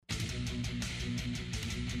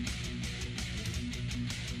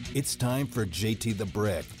It's time for JT the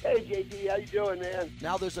Brick. Hey, JT, how you doing, man?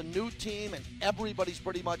 Now there's a new team, and everybody's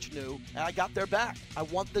pretty much new, and I got their back. I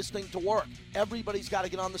want this thing to work. Everybody's got to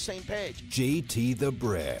get on the same page. JT the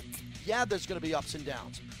Brick. Yeah, there's going to be ups and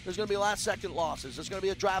downs. There's going to be last-second losses. There's going to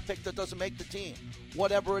be a draft pick that doesn't make the team.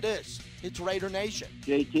 Whatever it is, it's Raider Nation.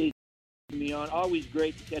 JT, me on. Always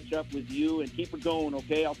great to catch up with you, and keep it going,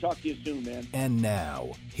 okay? I'll talk to you soon, man. And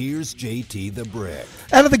now, here's JT the Brick.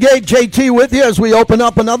 Out of the gate, JT with you as we open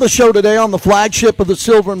up another show today on the flagship of the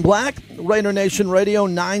Silver and Black, Raider Nation Radio,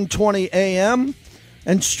 920 a.m.,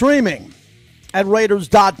 and streaming at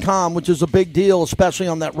Raiders.com, which is a big deal, especially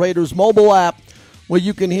on that Raiders mobile app, where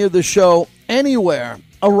you can hear the show anywhere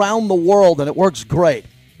around the world, and it works great.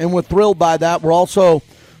 And we're thrilled by that. We're also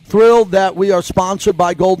thrilled that we are sponsored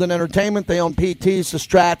by Golden Entertainment. They own PT's, the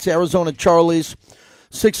Strats, Arizona Charlie's,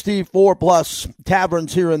 64-plus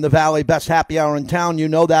taverns here in the Valley. Best happy hour in town. You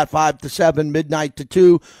know that, 5 to 7, midnight to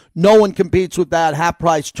 2. No one competes with that.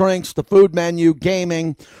 Half-price drinks, the food menu,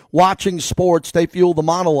 gaming, watching sports. They fuel the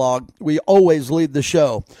monologue. We always lead the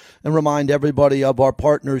show and remind everybody of our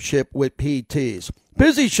partnership with PT's.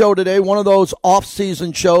 Busy show today, one of those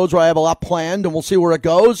off-season shows where I have a lot planned, and we'll see where it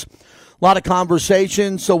goes. A lot of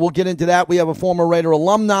conversation, so we'll get into that. We have a former Raider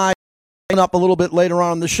alumni up a little bit later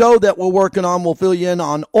on in the show that we're working on. We'll fill you in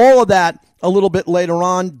on all of that a little bit later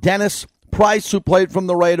on. Dennis Price, who played from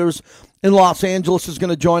the Raiders in Los Angeles, is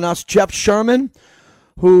going to join us. Jeff Sherman,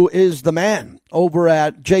 who is the man over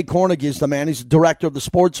at Jay Cornegie's the man. He's the director of the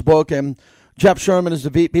sports book, and Jeff Sherman is the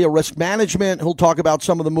VP of risk management. He'll talk about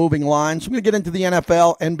some of the moving lines. We're going to get into the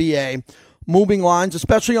NFL, NBA, moving lines,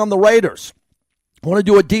 especially on the Raiders. I want to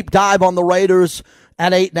do a deep dive on the Raiders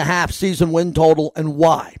at 8.5 season win total and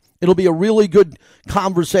why. It'll be a really good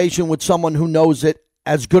conversation with someone who knows it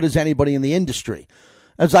as good as anybody in the industry.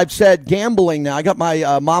 As I've said, gambling now, I got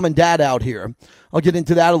my mom and dad out here. I'll get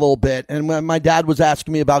into that a little bit. And when my dad was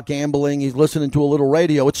asking me about gambling, he's listening to a little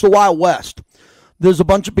radio. It's the Wild West. There's a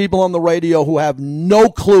bunch of people on the radio who have no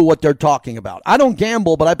clue what they're talking about. I don't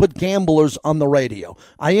gamble, but I put gamblers on the radio.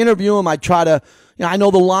 I interview them. I try to, I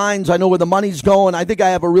know the lines. I know where the money's going. I think I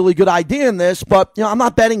have a really good idea in this, but, I'm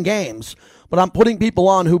not betting games. But I'm putting people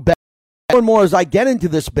on who bet. More and more as I get into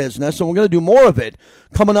this business, and we're going to do more of it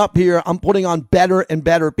coming up here, I'm putting on better and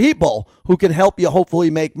better people who can help you hopefully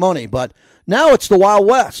make money. But now it's the Wild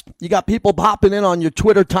West. You got people popping in on your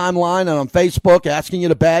Twitter timeline and on Facebook asking you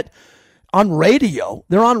to bet. On radio,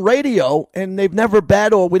 they're on radio, and they've never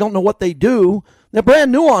bet, or we don't know what they do. They're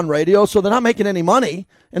brand new on radio, so they're not making any money,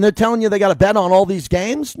 and they're telling you they got to bet on all these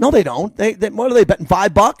games? No, they don't. They what are they betting,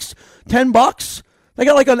 $5, $10? They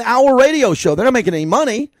got like an hour radio show. They're not making any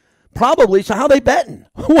money, probably. So how are they betting?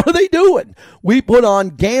 What are they doing? We put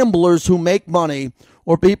on gamblers who make money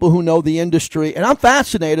or people who know the industry. And I'm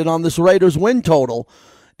fascinated on this Raiders win total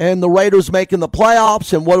and the Raiders making the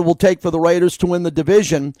playoffs and what it will take for the Raiders to win the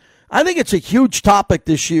division. I think it's a huge topic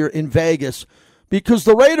this year in Vegas because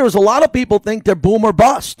the Raiders, a lot of people think they're boom or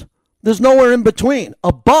bust. There's nowhere in between.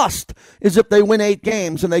 A bust is if they win 8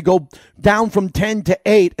 games and they go down from 10 to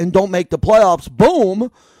 8 and don't make the playoffs.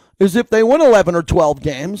 Boom is if they win 11 or 12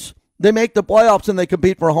 games, they make the playoffs and they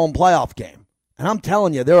compete for a home playoff game. And I'm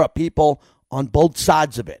telling you, there are people on both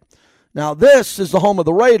sides of it. Now, this is the home of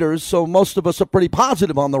the Raiders, so most of us are pretty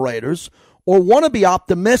positive on the Raiders or want to be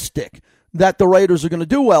optimistic that the Raiders are going to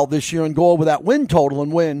do well this year and go over that win total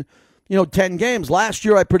and win 10 games. Last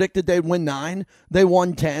year, I predicted they'd win 9. They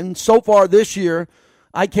won 10. So far this year,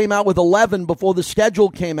 I came out with 11 before the schedule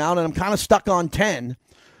came out, and I'm kind of stuck on 10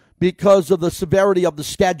 because of the severity of the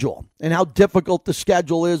schedule and how difficult the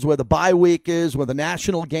schedule is, where the bye week is, where the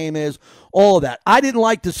national game is, all of that. I didn't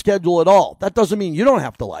like the schedule at all. That doesn't mean you don't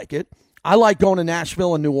have to like it. I like going to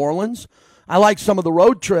Nashville and New Orleans. I like some of the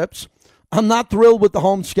road trips. I'm not thrilled with the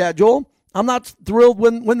home schedule. I'm not thrilled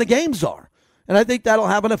when the games are. And I think that'll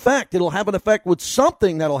have an effect. It'll have an effect with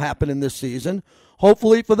something that'll happen in this season,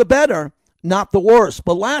 hopefully for the better, not the worse.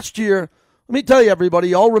 But last year, let me tell you, everybody,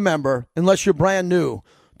 you all remember, unless you're brand new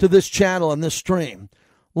to this channel and this stream,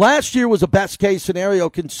 last year was a best-case scenario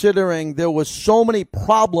considering there was so many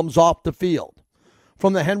problems off the field.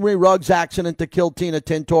 From the Henry Ruggs accident to kill Tina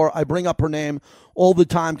Tintor, I bring up her name all the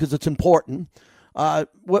time because it's important.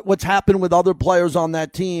 What's happened with other players on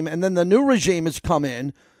that team. And then the new regime has come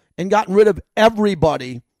in and gotten rid of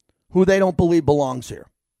everybody who they don't believe belongs here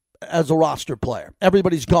as a roster player.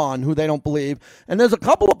 Everybody's gone who they don't believe. And there's a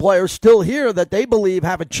couple of players still here that they believe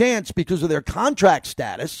have a chance because of their contract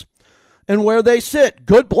status and where they sit.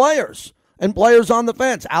 Good players and players on the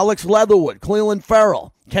fence. Alex Leatherwood, Cleveland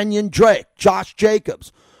Farrell, Kenyon Drake, Josh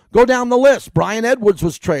Jacobs. Go down the list. Brian Edwards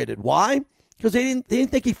was traded. Why? Because they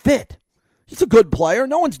didn't think he fit. He's a good player.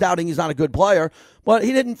 No one's doubting he's not a good player, but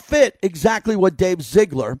he didn't fit exactly what Dave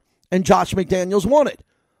Ziegler and Josh McDaniels wanted.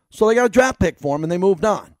 So they got a draft pick for him, and they moved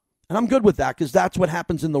on. And I'm good with that because that's what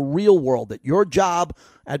happens in the real world, at your job,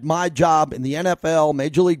 at my job, in the NFL,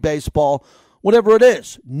 Major League Baseball, whatever it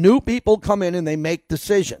is. New people come in and they make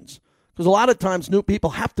decisions. Because a lot of times new people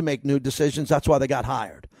have to make new decisions. That's why they got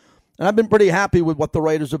hired. And I've been pretty happy with what the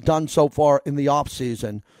Raiders have done so far in the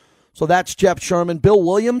offseason. So that's Jeff Sherman. Bill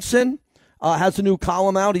Williamson has a new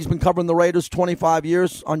column out. He's been covering the Raiders 25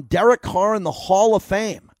 years on Derek Carr in the Hall of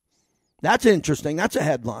Fame. That's interesting. That's a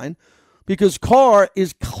headline. Because Carr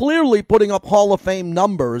is clearly putting up Hall of Fame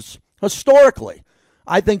numbers historically.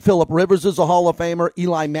 I think Phillip Rivers is a Hall of Famer.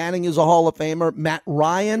 Eli Manning is a Hall of Famer. Matt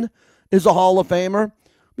Ryan is a Hall of Famer.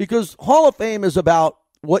 Because Hall of Fame is about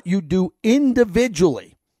what you do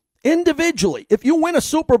individually. Individually. If you win a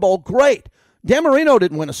Super Bowl, great. Dan Marino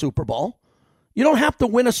didn't win a Super Bowl. You don't have to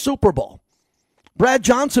win a Super Bowl. Brad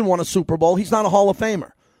Johnson won a Super Bowl. He's not a Hall of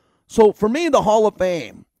Famer. So for me, the Hall of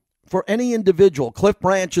Fame, for any individual, Cliff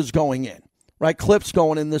Branch is going in, right? Cliff's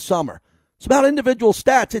going in this summer. It's about individual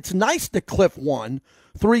stats. It's nice that Cliff won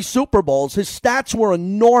 3 Super Bowls. His stats were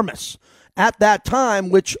enormous at that time,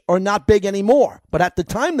 which are not big anymore. But at the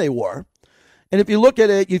time they were. And if you look at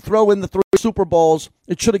it, you throw in the 3 Super Bowls,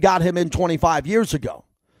 it should have got him in 25 years ago.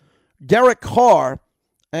 Derek Carr,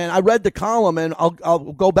 and I read the column, and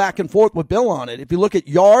I'll go back and forth with Bill on it. If you look at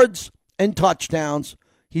yards and touchdowns,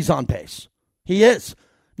 he's on pace. He is.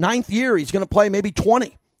 9th year, he's going to play maybe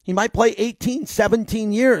 20. He might play 18,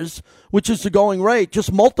 17 years, which is the going rate.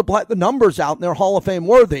 Just multiply the numbers out, and they're Hall of Fame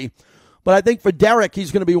worthy. But I think for Derek,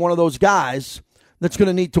 he's going to be one of those guys that's going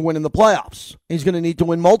to need to win in the playoffs. He's going to need to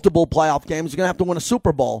win multiple playoff games. He's going to have to win a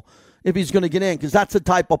Super Bowl if he's going to get in, because that's the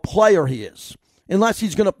type of player he is. Unless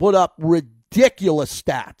he's going to put up ridiculous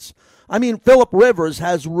stats. I mean, Phillip Rivers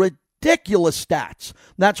has ridiculous stats.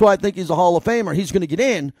 That's why I think he's a Hall of Famer. He's going to get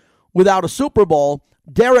in without a Super Bowl.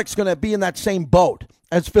 Derek's going to be in that same boat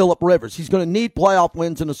as Phillip Rivers. He's going to need playoff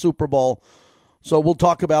wins in a Super Bowl. So we'll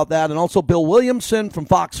talk about that. And also Bill Williamson from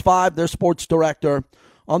Fox 5, their sports director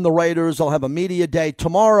on the Raiders. I'll have a media day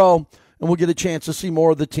tomorrow, and we'll get a chance to see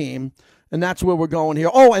more of the team. And that's where we're going here.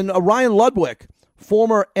 Oh, and Ryan Ludwig,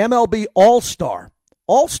 former MLB All-Star.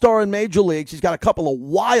 All-Star in Major Leagues. He's got a couple of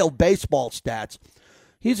wild baseball stats.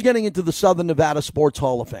 He's getting into the Southern Nevada Sports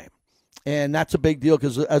Hall of Fame. And that's a big deal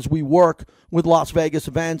because as we work with Las Vegas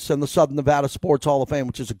Events and the Southern Nevada Sports Hall of Fame,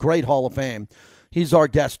 which is a great Hall of Fame, he's our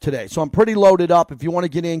guest today. So I'm pretty loaded up. If you want to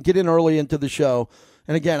get in early into the show.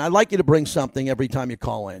 And again, I'd like you to bring something every time you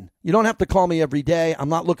call in. You don't have to call me every day. I'm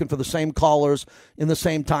not looking for the same callers in the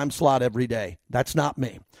same time slot every day. That's not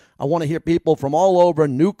me. I want to hear people from all over,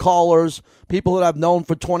 new callers, people that I've known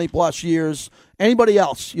for 20-plus years. Anybody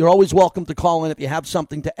else, you're always welcome to call in if you have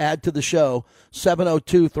something to add to the show,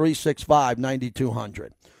 702-365-9200.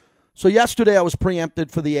 So yesterday I was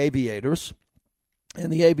preempted for the Aviators,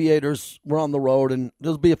 and the Aviators were on the road, and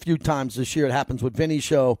there'll be a few times this year it happens with Vinny's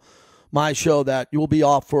show, my show, that you will be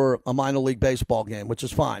off for a minor league baseball game, which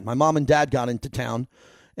is fine. My mom and dad got into town,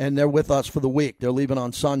 and they're with us for the week. They're leaving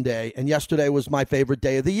on Sunday, and yesterday was my favorite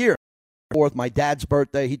day of the year. My dad's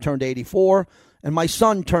birthday, he turned 84, and my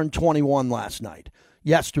son turned 21 last night,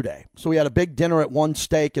 yesterday. So we had a big dinner at One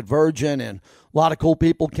Steak at Virgin, and a lot of cool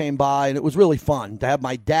people came by, and it was really fun to have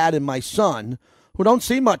my dad and my son, who don't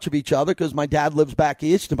see much of each other because my dad lives back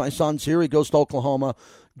east and my son's here, he goes to Oklahoma,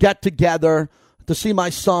 get together to see my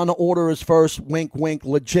son order his first wink, wink,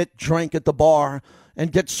 legit drink at the bar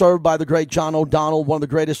and get served by the great John O'Donnell, one of the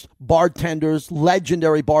greatest bartenders,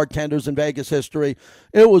 legendary bartenders in Vegas history.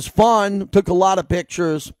 It was fun, took a lot of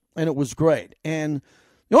pictures, and it was great. And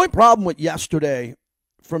the only problem with yesterday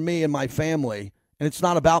for me and my family, and it's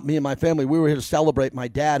not about me and my family, we were here to celebrate my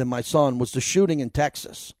dad and my son, was the shooting in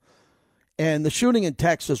Texas. And the shooting in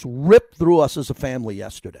Texas ripped through us as a family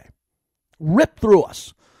yesterday. Ripped through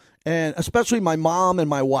us. And especially my mom and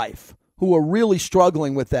my wife, who are really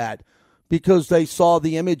struggling with that because they saw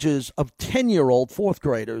the images of 10-year-old fourth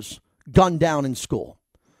graders gunned down in school.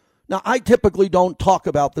 Now, I typically don't talk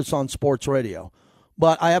about this on sports radio,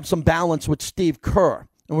 but I have some balance with Steve Kerr.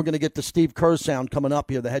 And we're going to get the Steve Kerr sound coming up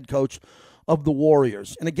here, the head coach of the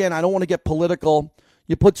Warriors. And again, I don't want to get political.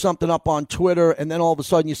 You put something up on Twitter, and then all of a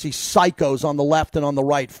sudden you see psychos on the left and on the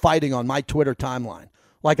right fighting on my Twitter timeline.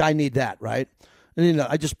 Like I need that, right? And,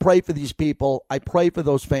 I just pray for these people. I pray for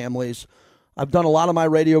those families. I've done a lot of my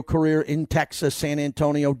radio career in Texas, San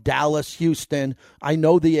Antonio, Dallas, Houston. I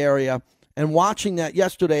know the area. And watching that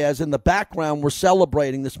yesterday, as in the background, we're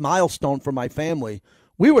celebrating this milestone for my family,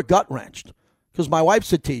 we were gut-wrenched because my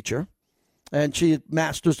wife's a teacher, and she had a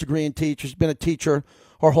master's degree in teaching. She's been a teacher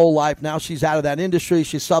her whole life. Now she's out of that industry.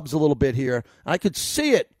 She subs a little bit here. I could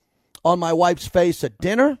see it on my wife's face at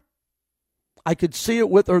dinner. I could see it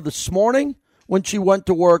with her this morning when she went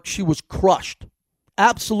to work. She was crushed,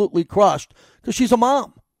 absolutely crushed, because she's a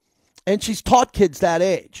mom, and she's taught kids that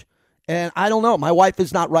age. And I don't know. My wife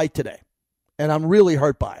is not right today, and I'm really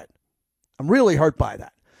hurt by it. I'm really hurt by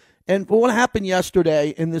that. And what happened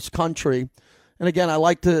yesterday in this country, and again, I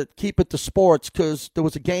like to keep it to sports because there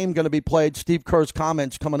was a game going to be played. Steve Kerr's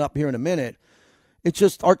comments coming up here in a minute. It's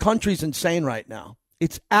just our country's insane right now.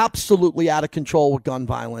 It's absolutely out of control with gun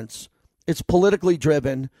violence. It's politically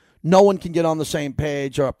driven. No one can get on the same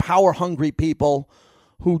page. There are power-hungry people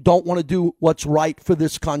who don't want to do what's right for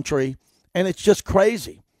this country, and it's just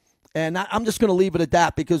crazy. And I'm just going to leave it at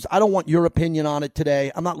that because I don't want your opinion on it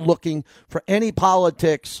today. I'm not looking for any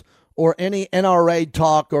politics or any NRA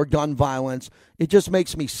talk or gun violence. It just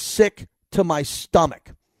makes me sick to my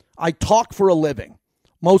stomach. I talk for a living,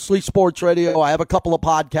 mostly sports radio. I have a couple of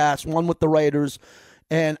podcasts, one with the Raiders,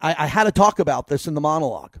 and I had to talk about this in the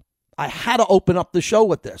monologue. I had to open up the show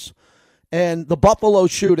with this. And the Buffalo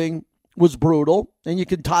shooting was brutal, and you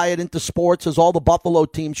can tie it into sports as all the Buffalo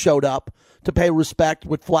teams showed up to pay respect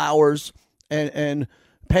with flowers and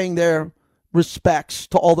paying their respects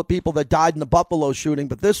to all the people that died in the Buffalo shooting.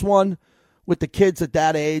 But this one, with the kids at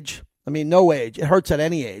that age, I mean, no age. It hurts at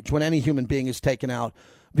any age when any human being is taken out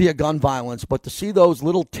via gun violence. But to see those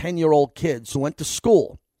little 10-year-old kids who went to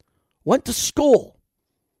school,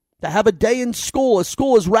 to have a day in school as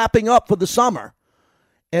school is wrapping up for the summer,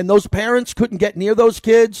 and those parents couldn't get near those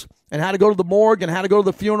kids and had to go to the morgue and had to go to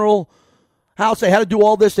the funeral house. They had to do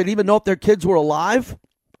all this. They didn't even know if their kids were alive.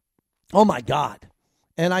 Oh, my God.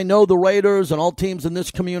 And I know the Raiders and all teams in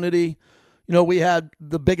this community, you know, we had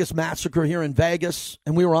the biggest massacre here in Vegas,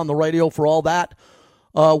 and we were on the radio for all that,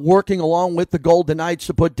 working along with the Golden Knights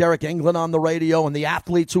to put Derek England on the radio and the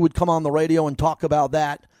athletes who would come on the radio and talk about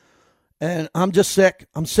that. And I'm just sick.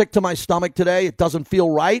 I'm sick to my stomach today. It doesn't feel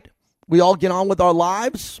right. We all get on with our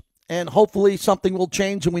lives, and hopefully something will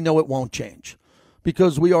change, and we know it won't change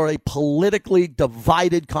because we are a politically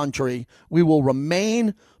divided country. We will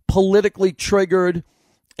remain politically triggered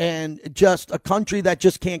and just a country that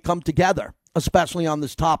just can't come together, especially on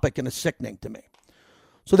this topic, and it's sickening to me.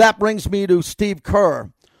 So that brings me to Steve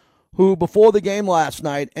Kerr, who before the game last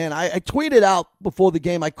night, and I tweeted out before the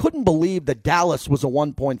game, I couldn't believe that Dallas was a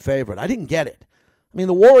 1-point favorite. I didn't get it. I mean,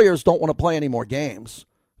 the Warriors don't want to play any more games.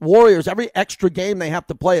 Warriors, every extra game they have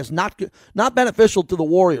to play is not beneficial to the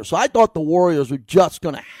Warriors. So I thought the Warriors were just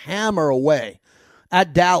going to hammer away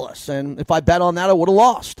at Dallas. And if I bet on that, I would have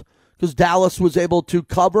lost because Dallas was able to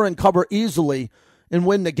cover and cover easily and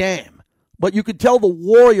win the game. But you could tell the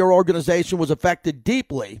Warrior organization was affected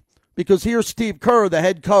deeply because here's Steve Kerr, the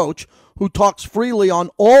head coach, who talks freely on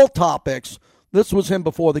all topics. This was him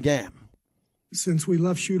before the game. Since we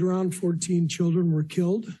left shoot-around, 14 children were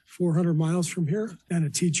killed 400 miles from here and a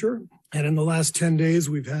teacher. And in the last 10 days,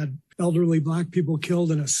 we've had elderly black people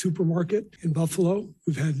killed in a supermarket in Buffalo.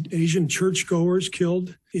 We've had Asian churchgoers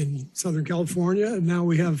killed in Southern California. And now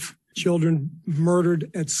we have children murdered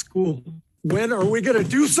at school. When are we going to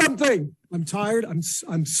do something? I'm tired.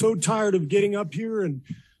 I'm so tired of getting up here and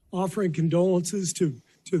offering condolences to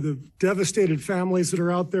the devastated families that are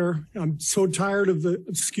out there. I'm so tired of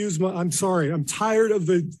I'm tired of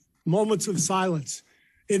the moments of silence.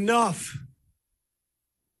 Enough.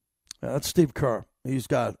 That's Steve Kerr. He's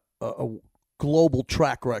got a global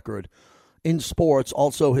track record in sports.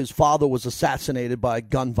 Also, his father was assassinated by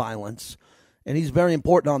gun violence. And he's very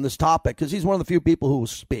important on this topic because he's one of the few people who will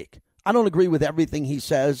speak. I don't agree with everything he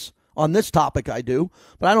says. On this topic, I do.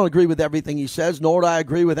 But I don't agree with everything he says, nor do I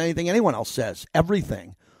agree with anything anyone else says.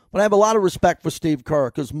 Everything. But I have a lot of respect for Steve Kerr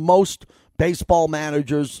because most baseball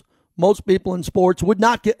managers, most people in sports would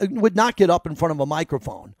not get up in front of a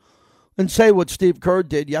microphone and say what Steve Kerr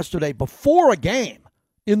did yesterday before a game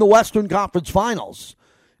in the Western Conference Finals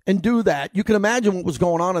and do that. You can imagine what was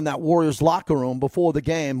going on in that Warriors locker room before the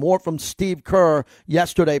game. More from Steve Kerr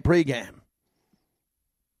yesterday pregame.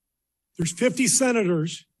 There's 50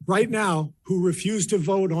 senators right now who refuse to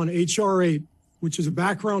vote on H.R. 8, which is a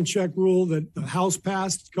background check rule that the House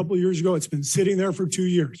passed a couple of years ago. It's been sitting there for 2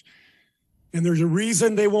 years. And there's a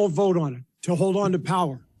reason they won't vote on it, to hold on to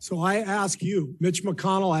power. So I ask you, Mitch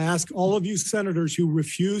McConnell, I ask all of you senators who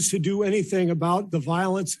refuse to do anything about the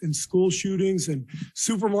violence in school shootings and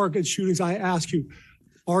supermarket shootings, I ask you,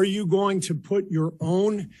 are you going to put your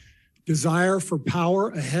own desire for power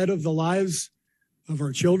ahead of the lives of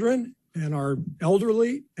our children and our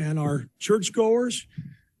elderly and our churchgoers?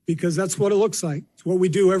 Because that's what it looks like. It's what we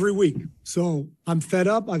do every week. So I'm fed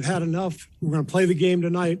up. I've had enough. We're going to play the game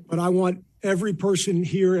tonight, but I want every person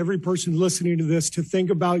here, every person listening to this, to think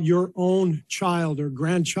about your own child or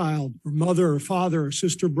grandchild or mother or father or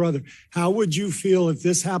sister, brother. How would you feel if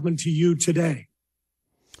this happened to you today?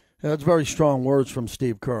 That's very strong words from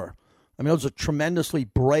Steve Kerr. I mean, those are tremendously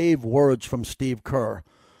brave words from Steve Kerr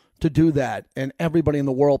to do that. And everybody in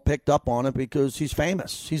the world picked up on it because he's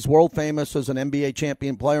famous. He's world famous as an NBA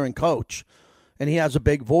champion player and coach. And he has a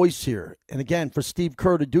big voice here. And again, for Steve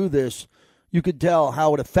Kerr to do this, you could tell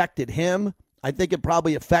how it affected him. I think it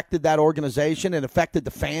probably affected that organization. It affected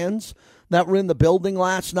the fans that were in the building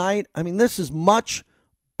last night. I mean, this is much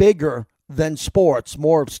bigger than sports,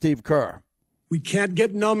 more of Steve Kerr. We can't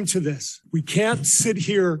get numb to this. We can't sit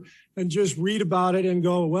here and just read about it and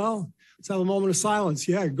go, well, let's have a moment of silence.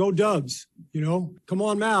 Yeah, go Dubs. Come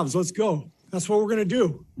on, Mavs, let's go. That's what we're going to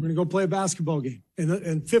do. We're going to go play a basketball game.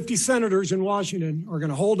 And 50 senators in Washington are going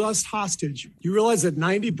to hold us hostage. You realize that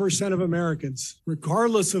 90% of Americans,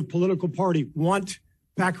 regardless of political party, want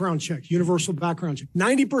background check, universal background check.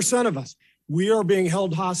 90% of us. We are being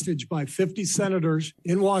held hostage by 50 senators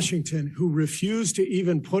in Washington who refuse to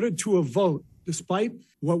even put it to a vote, despite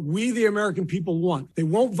what we, the American people, want. They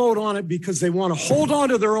won't vote on it because they want to hold on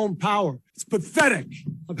to their own power. It's pathetic.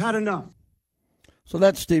 I've had enough. So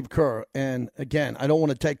that's Steve Kerr. And again, I don't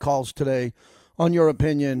want to take calls today on your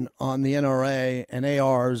opinion on the NRA and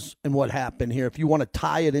ARs and what happened here. If you want to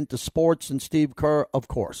tie it into sports and Steve Kerr, of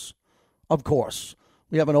course. Of course.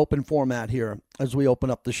 We have an open format here as we open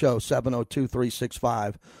up the show,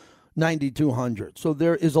 702-365-9200. So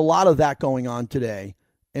there is a lot of that going on today,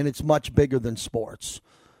 and it's much bigger than sports.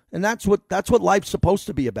 And that's what life's supposed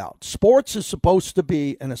to be about. Sports is supposed to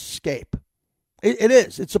be an escape. It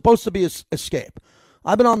is. It's supposed to be an escape.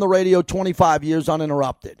 I've been on the radio 25 years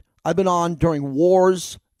uninterrupted. I've been on during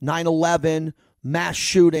wars, 9/11, mass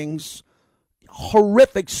shootings,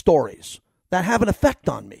 horrific stories that have an effect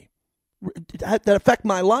on me, that affect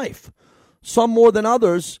my life, some more than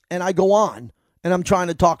others, and I go on, and I'm trying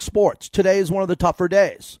to talk sports. Today is one of the tougher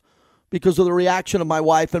days because of the reaction of my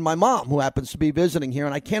wife and my mom, who happens to be visiting here,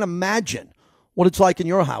 and I can't imagine what it's like in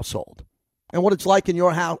your household and what it's like in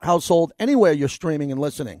your household anywhere you're streaming and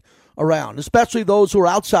listening around, especially those who are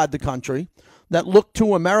outside the country that look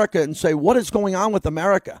to America and say, what is going on with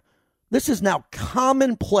America? This is now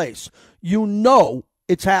commonplace. You know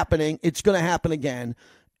it's happening. It's going to happen again,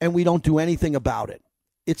 and we don't do anything about it.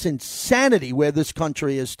 It's insanity where this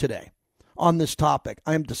country is today on this topic.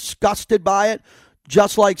 I am disgusted by it,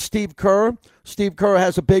 just like Steve Kerr. Steve Kerr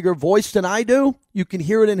has a bigger voice than I do. You can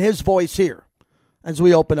hear it in his voice here as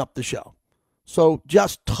we open up the show. So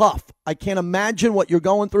just tough. I can't imagine what you're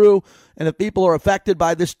going through. And if people are affected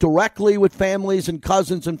by this directly with families and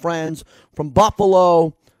cousins and friends from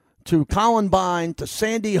Buffalo to Columbine to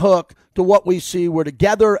Sandy Hook to what we see, we're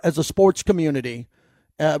together as a sports community,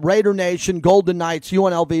 Raider Nation, Golden Knights,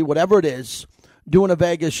 UNLV, whatever it is, doing a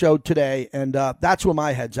Vegas show today. And that's where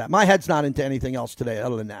my head's at. My head's not into anything else today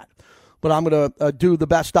other than that. But I'm going to do the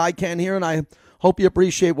best I can here, and I hope you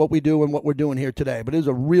appreciate what we do and what we're doing here today. But it was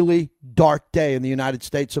a really dark day in the United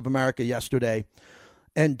States of America yesterday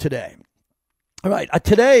and today. All right,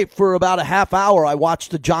 today for about a half hour, I watched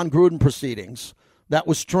the John Gruden proceedings. That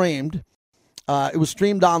was streamed. It was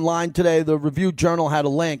streamed online today. The Review Journal had a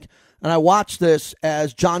link. And I watched this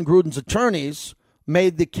as John Gruden's attorneys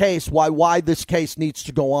made the case why this case needs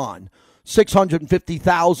to go on.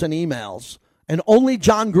 650,000 emails. And only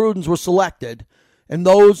John Gruden's were selected. And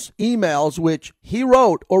those emails which he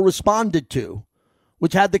wrote or responded to,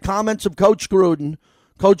 which had the comments of Coach Gruden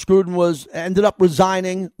ended up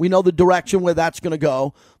resigning. We know the direction where that's going to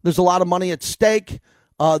go. There's a lot of money at stake.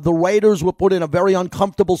 The Raiders were put in a very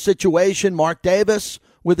uncomfortable situation. Mark Davis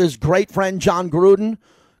with his great friend John Gruden,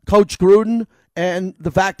 Coach Gruden, and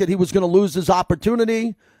the fact that he was going to lose his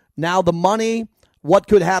opportunity. Now the money, what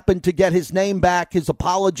could happen to get his name back, his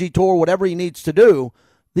apology tour, whatever he needs to do.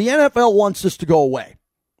 The NFL wants this to go away.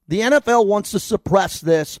 The NFL wants to suppress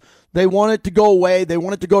this. They want it to go away. They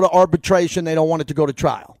want it to go to arbitration. They don't want it to go to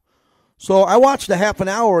trial. So I watched a half an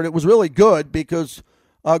hour, and it was really good because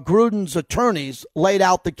Gruden's attorneys laid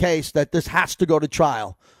out the case that this has to go to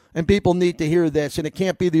trial, and people need to hear this, and it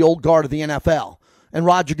can't be the old guard of the NFL. And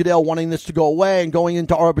Roger Goodell wanting this to go away and going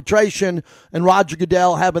into arbitration, and Roger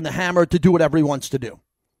Goodell having the hammer to do whatever he wants to do.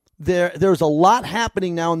 There's a lot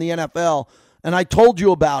happening now in the NFL, and I told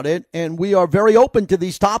you about it, and we are very open to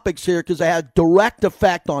these topics here because they had direct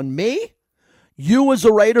effect on me, you as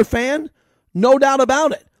a Raider fan, no doubt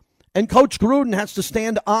about it. And Coach Gruden has to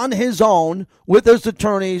stand on his own with his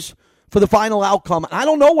attorneys for the final outcome. I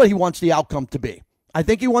don't know what he wants the outcome to be. I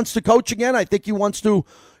think he wants to coach again. I think he wants to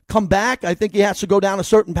come back. I think he has to go down a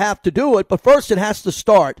certain path to do it. But first, it has to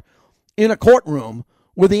start in a courtroom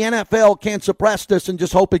where the NFL can't suppress this and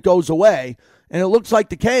just hope it goes away. And it looks like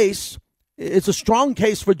the case is a strong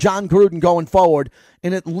case for John Gruden going forward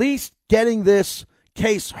and at least getting this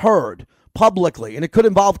case heard publicly. And it could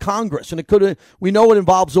involve Congress, and we know it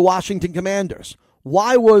involves the Washington Commanders.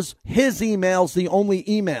 Why was his emails the only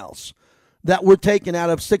emails that were taken out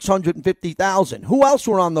of 650,000? Who else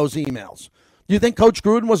were on those emails? Do you think Coach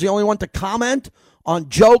Gruden was the only one to comment on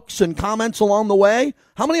jokes and comments along the way?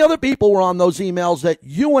 How many other people were on those emails that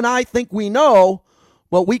you and I think we know,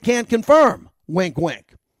 but we can't confirm? Wink,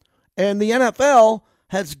 wink. And the NFL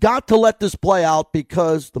has got to let this play out,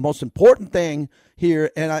 because the most important thing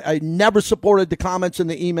here, and I never supported the comments in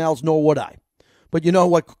the emails, nor would I. But you know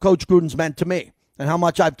what Coach Gruden's meant to me and how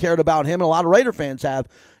much I've cared about him, and a lot of Raider fans have.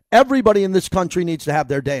 Everybody in this country needs to have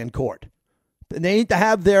their day in court. They need to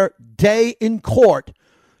have their day in court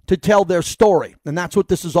to tell their story. And that's what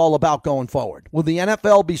this is all about going forward. Will the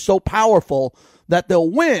NFL be so powerful that they'll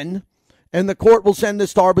win and the court will send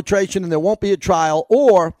this to arbitration and there won't be a trial?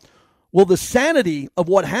 Or will the sanity of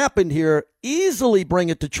what happened here easily bring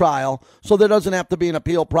it to trial so there doesn't have to be an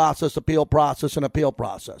appeal process?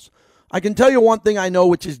 I can tell you one thing I know,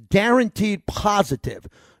 which is guaranteed positive.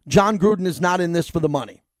 John Gruden is not in this for the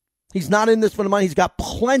money. He's not in this for the money. He's got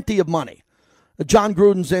plenty of money. John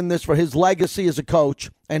Gruden's in this for his legacy as a coach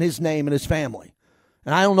and his name and his family.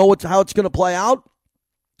 And I don't know how it's going to play out,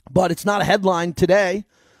 but it's not a headline today.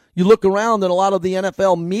 You look around and a lot of the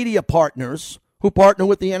NFL media partners who partner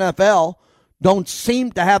with the NFL don't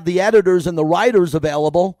seem to have the editors and the writers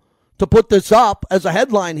available to put this up as a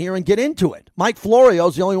headline here and get into it. Mike Florio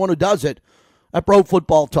is the only one who does it at Pro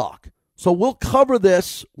Football Talk. So we'll cover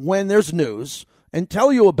this when there's news and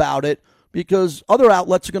tell you about it, because other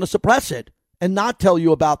outlets are going to suppress it and not tell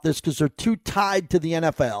you about this because they're too tied to the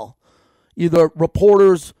NFL. Either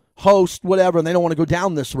reporters, hosts, whatever, and they don't want to go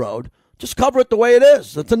down this road. Just cover it the way it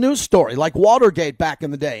is. It's a news story, like Watergate back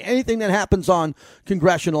in the day. Anything that happens on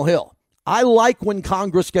Congressional Hill. I like when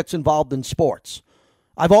Congress gets involved in sports.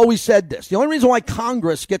 I've always said this. The only reason why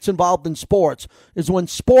Congress gets involved in sports is when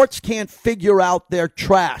sports can't figure out their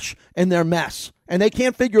trash and their mess, and they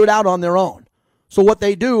can't figure it out on their own. So what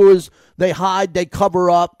they do is they hide, they cover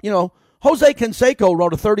up. You know, Jose Canseco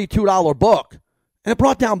wrote a $32 book, and it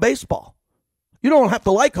brought down baseball. You don't have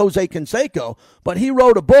to like Jose Canseco, but he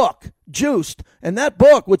wrote a book, Juiced, and that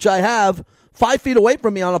book, which I have 5 feet away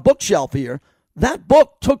from me on a bookshelf here, that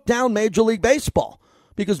book took down Major League Baseball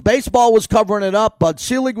because baseball was covering it up, Bud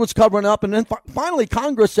Selig was covering it up, and then finally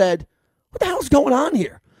Congress said, what the hell's going on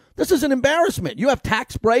here? This is an embarrassment. You have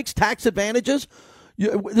tax breaks, tax advantages.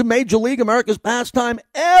 The Major League, America's pastime,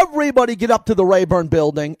 everybody get up to the Rayburn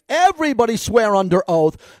building. Everybody swear under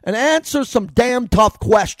oath and answer some damn tough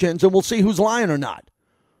questions, and we'll see who's lying or not.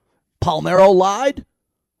 Palmeiro lied.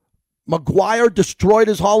 McGuire destroyed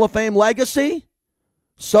his Hall of Fame legacy.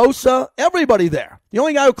 Sosa, everybody there. The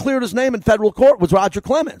only guy who cleared his name in federal court was Roger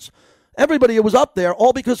Clemens. Everybody was up there,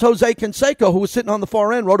 all because Jose Canseco, who was sitting on the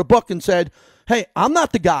far end, wrote a book and said, hey, I'm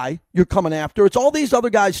not the guy you're coming after. It's all these other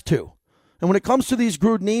guys too. And when it comes to these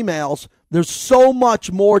Gruden emails, there's so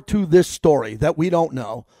much more to this story that we don't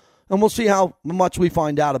know. And we'll see how much we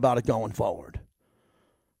find out about it going forward.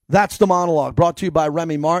 That's the monologue, brought to you by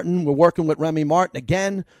Remy Martin. We're working with Remy Martin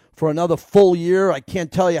again for another full year. I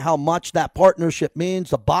can't tell you how much that partnership means.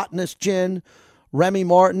 The Botanist Gin, Remy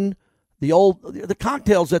Martin, the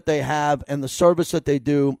cocktails that they have and the service that they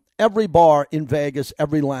do. Every bar in Vegas,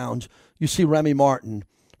 every lounge, you see Remy Martin.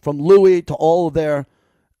 From Louis to all of their,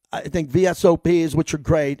 I think, VSOPs, which are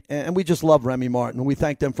great. And we just love Remy Martin. We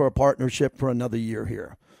thank them for a partnership for another year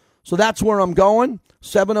here. So that's where I'm going.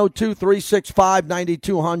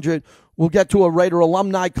 702-365-9200. We'll get to a Raider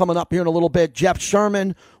alumni coming up here in a little bit. Jeff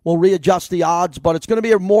Sherman will readjust the odds, but it's going to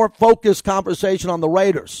be a more focused conversation on the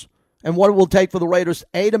Raiders and what it will take for the Raiders,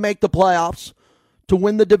 A, to make the playoffs, to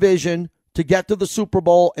win the division, to get to the Super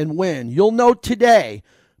Bowl and win. You'll know today,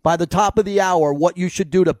 by the top of the hour, what you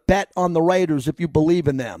should do to bet on the Raiders if you believe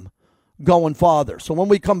in them going farther. So when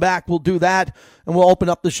we come back, we'll do that, and we'll open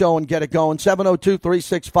up the show and get it going.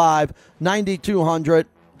 702-365-9200.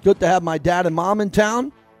 Good to have my dad and mom in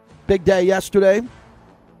town. Big day yesterday.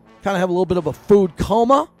 Kind of have a little bit of a food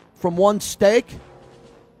coma from one steak.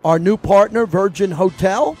 Our new partner, Virgin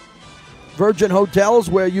Hotel. Virgin Hotel is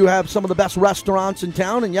where you have some of the best restaurants in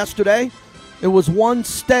town, and yesterday it was one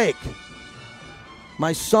steak.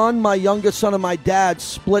 My son, my youngest son, and my dad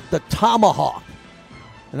split the tomahawk.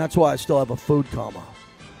 And that's why I still have a food coma.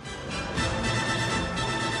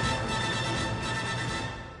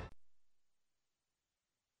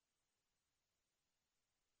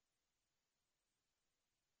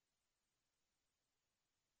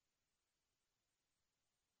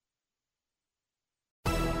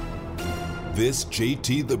 This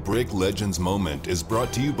JT the Brick Legends moment is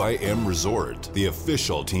brought to you by M Resort, the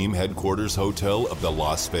official team headquarters hotel of the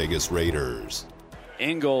Las Vegas Raiders.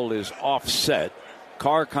 Ingold is offset.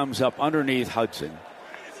 Carr comes up underneath Hudson.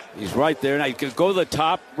 He's right there. Now he can go to the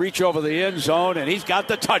top, reach over the end zone, and he's got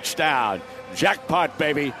the touchdown. Jackpot,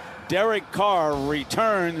 baby. Derek Carr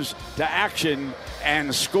returns to action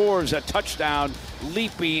and scores a touchdown,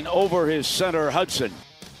 leaping over his center, Hudson.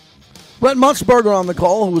 Brent Musburger on the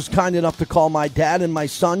call, who was kind enough to call my dad and my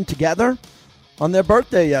son together on their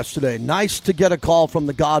birthday yesterday. Nice to get a call from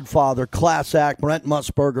the Godfather, class act, Brent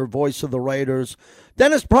Musburger, voice of the Raiders.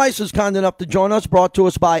 Dennis Price is kind enough to join us, brought to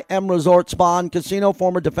us by M Resort Spa and Casino,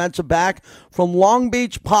 former defensive back from Long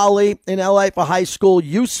Beach Poly in L.A. for high school,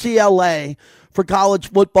 UCLA for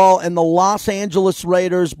college football, and the Los Angeles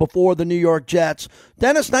Raiders before the New York Jets.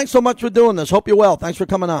 Dennis, thanks so much for doing this. Hope you're well. Thanks for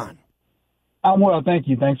coming on. I'm well, thank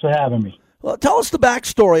you. Thanks for having me. Well, tell us the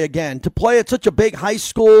backstory again. To play at such a big high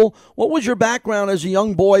school, what was your background as a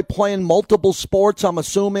young boy playing multiple sports, I'm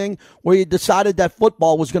assuming, where you decided that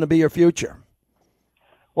football was going to be your future?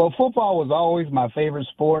 Well, football was always my favorite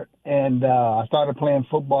sport, and I started playing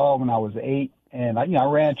football when I was 8. And I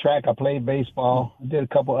ran track, I played baseball, I did a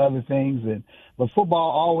couple other things, but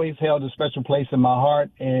football always held a special place in my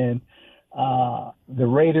heart, and the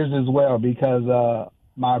Raiders as well, because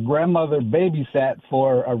my grandmother babysat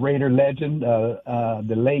for a Raider legend,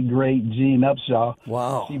 the late great Gene Upshaw.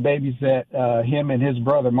 Wow! She babysat him and his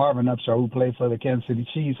brother Marvin Upshaw, who played for the Kansas City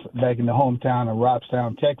Chiefs back in the hometown of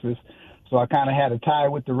Robstown, Texas. So I kind of had a tie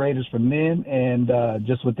with the Raiders from then, and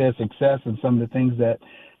just with their success and some of the things that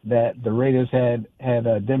the Raiders had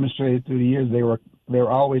demonstrated through the years, they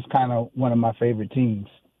were always kind of one of my favorite teams.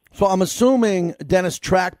 So I'm assuming, Dennis,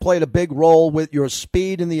 track played a big role with your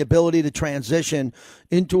speed and the ability to transition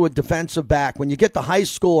into a defensive back. When you get to high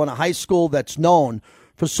school, and a high school that's known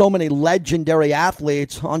for so many legendary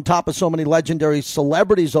athletes, on top of so many legendary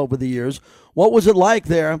celebrities over the years, what was it like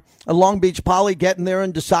there at Long Beach Poly, getting there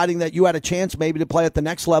and deciding that you had a chance maybe to play at the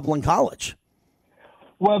next level in college?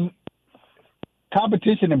 Well,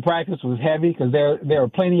 competition in practice was heavy because there were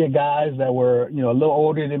plenty of guys that were a little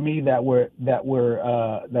older than me that were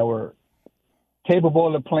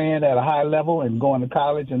capable of playing at a high level and going to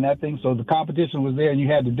college and that thing. So the competition was there, and you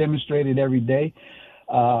had to demonstrate it every day.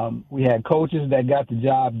 We had coaches that got the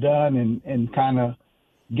job done and kind of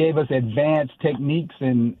gave us advanced techniques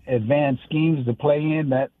and advanced schemes to play in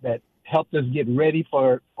that helped us get ready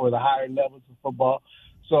for the higher levels of football.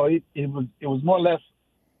 So it was more or less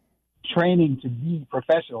training to be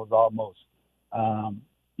professionals almost,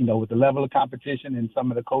 with the level of competition and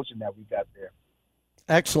some of the coaching that we got there.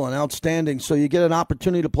 Excellent. Outstanding. So you get an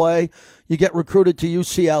opportunity to play. You get recruited to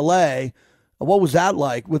UCLA. What was that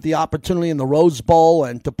like, with the opportunity in the Rose Bowl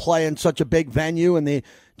and to play in such a big venue, and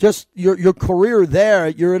your career there?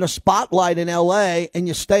 You're in a spotlight in LA, and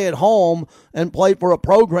you stay at home and play for a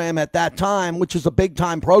program at that time, which is a big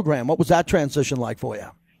time program. What was that transition like for you?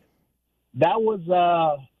 That was,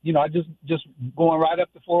 I just going right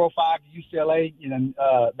up to 405 to UCLA.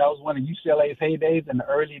 That was one of UCLA's heydays in the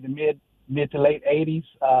early to mid to late 80s.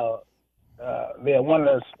 They had won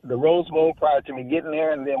the Rose Bowl prior to me getting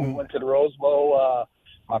there, and then we went to the Rose Bowl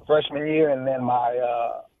my freshman year, and then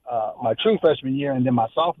my true freshman year, and then my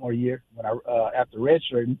sophomore year when after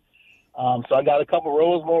redshirting. So I got a couple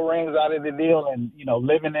Rose Bowl rings out of the deal, and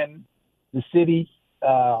living in the city,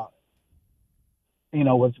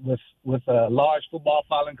 with a large football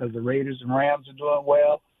following because the Raiders and Rams are doing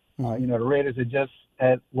well. The Raiders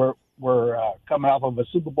were coming off of a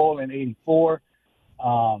Super Bowl in '84.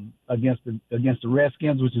 Against the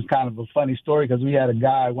Redskins, which is kind of a funny story because we had a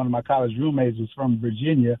guy, one of my college roommates was from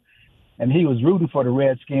Virginia, and he was rooting for the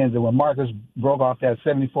Redskins. And when Marcus broke off that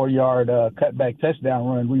 74-yard cutback touchdown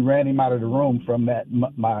run, we ran him out of the room from that.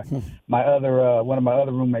 My other one of my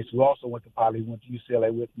other roommates who also went to Poly, went to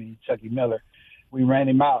UCLA with me, Chucky Miller. We ran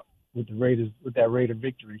him out with the Raiders, with that Raider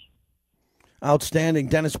victory. Outstanding.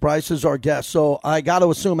 Dennis Price is our guest. So I got to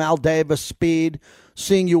assume Al Davis, speed,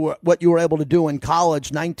 seeing what you were able to do in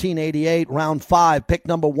college, 1988, round 5, pick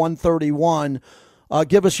number 131.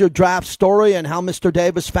 Give us your draft story and how Mr.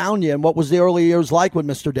 Davis found you, and what was the early years like with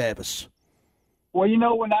Mr. Davis? Well,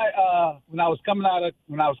 when I was coming out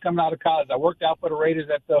of college, I worked out for the Raiders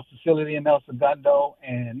at the facility in El Segundo,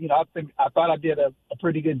 and I thought I did a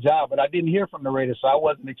pretty good job, but I didn't hear from the Raiders, so I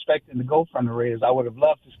wasn't expecting to go from the Raiders. I would have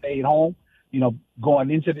loved to stay at home,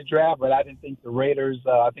 going into the draft, but I didn't think the Raiders.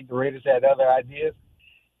 I think the Raiders had other ideas.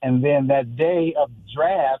 And then that day of the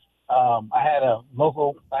draft, I had a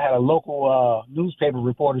local newspaper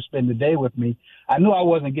reporter spend the day with me. I knew I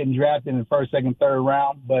wasn't getting drafted in the first, second, third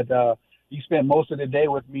round, but he spent most of the day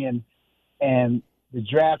with me, and and the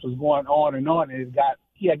draft was going on, and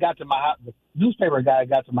he had got to my house. The newspaper guy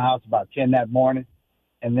got to my house about 10 that morning,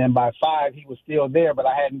 and then by 5 he was still there, but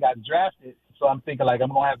I hadn't gotten drafted. So I'm thinking, like, I'm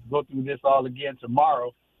going to have to go through this all again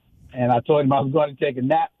tomorrow. And I told him I was going to take a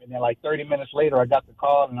nap. And then, like, 30 minutes later, I got the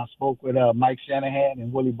call, and I spoke with Mike Shanahan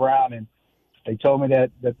and Willie Brown. And they told me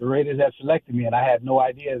that the Raiders had selected me, and I had no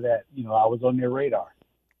idea that, I was on their radar.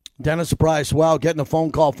 Dennis Price, wow, getting a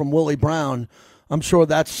phone call from Willie Brown. I'm sure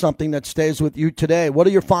that's something that stays with you today. What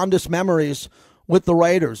are your fondest memories with the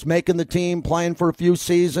Raiders, making the team, playing for a few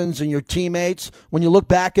seasons, and your teammates? When you look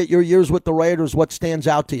back at your years with the Raiders, what stands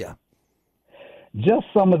out to you? Just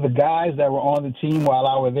some of the guys that were on the team while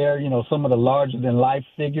I was there, some of the larger-than-life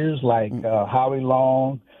figures like Howie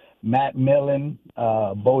Long, Matt Millen,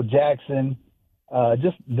 Bo Jackson.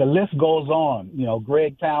 Just the list goes on.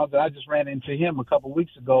 Greg Townsend, I just ran into him a couple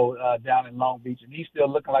weeks ago down in Long Beach, and he's still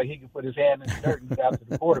looking like he can put his hand in the dirt and after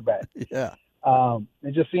the quarterback. Yeah. And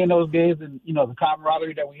just seeing those games and, the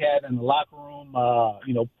camaraderie that we had in the locker room,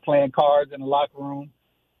 playing cards in the locker room,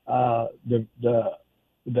 the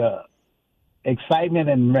excitement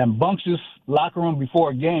and rambunctious locker room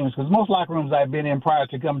before games, because most locker rooms I've been in prior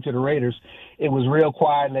to coming to the Raiders, it was real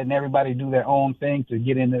quiet, letting everybody do their own thing to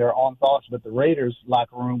get into their own thoughts. But the Raiders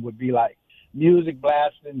locker room would be like music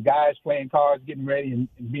blasting, guys playing cards, getting ready and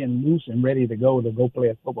being loose and ready to go play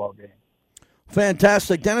a football game.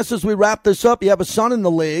 Fantastic. Dennis, as we wrap this up, you have a son in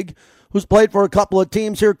the league who's played for a couple of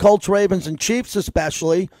teams here, Colts, Ravens, and Chiefs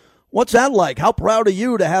especially. What's that like? How proud are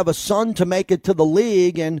you to have a son to make it to the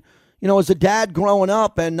league? And as a dad growing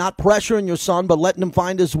up and not pressuring your son, but letting him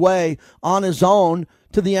find his way on his own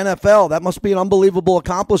to the NFL, that must be an unbelievable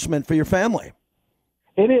accomplishment for your family.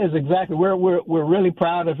 It is, exactly. We're really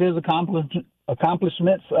proud of his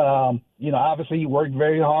accomplishments. Obviously he worked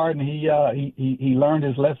very hard and he learned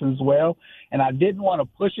his lessons well. And I didn't want to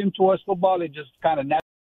push him towards football. It just kind of naturally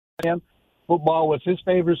him. Football was his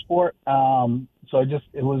favorite sport, so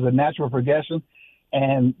it was a natural progression.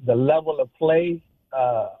 And the level of play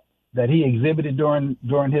that he exhibited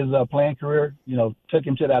during his playing career, took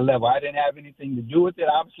him to that level. I didn't have anything to do with it,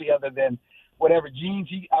 obviously, other than whatever genes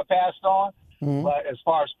I passed on. Mm-hmm. But as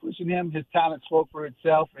far as pushing him, his talent spoke for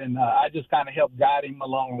itself, and I just kind of helped guide him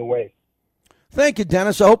along the way. Thank you,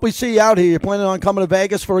 Dennis. I hope we see you out here. You're planning on coming to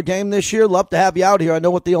Vegas for a game this year? Love to have you out here. I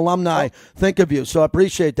know what the alumni think of you, so I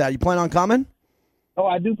appreciate that. You plan on coming? Oh,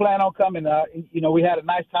 I do plan on coming. We had a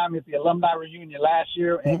nice time at the alumni reunion last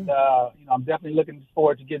year, and I'm definitely looking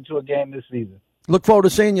forward to getting to a game this season. Look forward to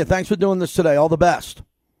seeing you. Thanks for doing this today. All the best.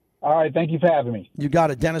 All right, thank you for having me. You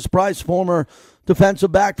got it. Dennis Price, former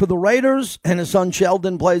defensive back for the Raiders, and his son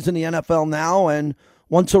Sheldon plays in the NFL now, and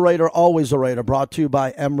once a Raider, always a Raider, brought to you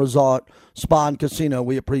by M Resort Spa and Casino.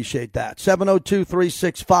 We appreciate that.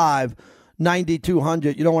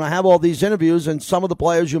 702-365-9200. You don't want to have all these interviews, and some of the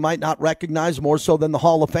players you might not recognize more so than the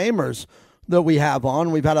Hall of Famers that we have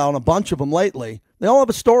on. We've had on a bunch of them lately. They all have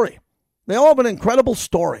a story. They all have an incredible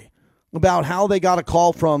story about how they got a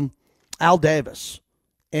call from Al Davis.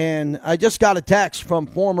 And I just got a text from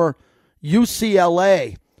former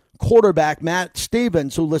UCLA quarterback Matt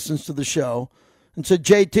Stevens, who listens to the show, and said,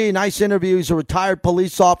 JT, nice interview. He's a retired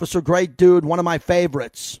police officer, great dude, one of my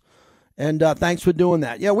favorites. And thanks for doing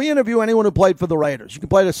that. Yeah, we interview anyone who played for the Raiders. You can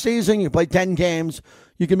play the season, you can play 10 games,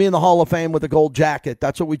 you can be in the Hall of Fame with a gold jacket.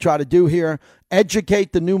 That's what we try to do here.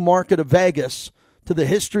 Educate the new market of Vegas to the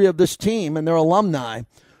history of this team and their alumni,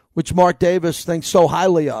 which Mark Davis thinks so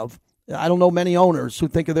highly of. I don't know many owners who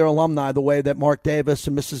think of their alumni the way that Mark Davis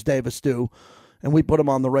and Mrs. Davis do. And we put them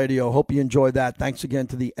on the radio. Hope you enjoyed that. Thanks again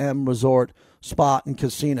to the M Resort Spa and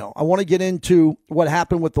Casino. I want to get into what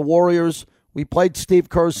happened with the Warriors. We played Steve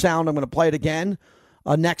Kerr's sound. I'm going to play it again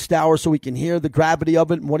next hour so we can hear the gravity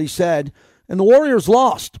of it and what he said. And the Warriors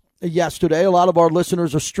lost yesterday. A lot of our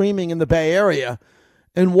listeners are streaming in the Bay Area.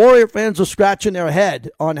 And Warrior fans are scratching their head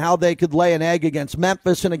on how they could lay an egg against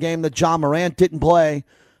Memphis in a game that John Morant didn't play.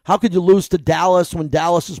 How could you lose to Dallas when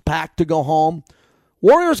Dallas is packed to go home?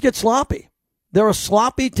 Warriors get sloppy. They're a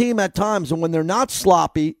sloppy team at times, and when they're not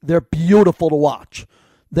sloppy, they're beautiful to watch.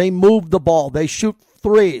 They move the ball. They shoot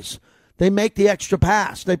threes. They make the extra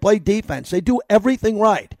pass. They play defense. They do everything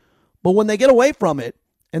right. But when they get away from it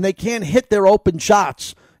and they can't hit their open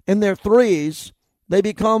shots and their threes, they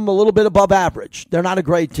become a little bit above average. They're not a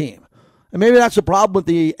great team. And maybe that's the problem with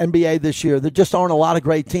the NBA this year. There just aren't a lot of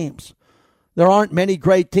great teams. There aren't many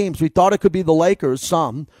great teams. We thought it could be the Lakers,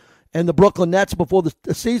 some, and the Brooklyn Nets before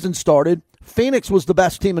the season started. Phoenix was the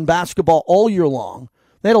best team in basketball all year long.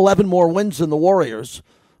 They had 11 more wins than the Warriors.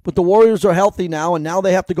 But the Warriors are healthy now, and now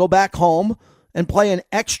they have to go back home and play an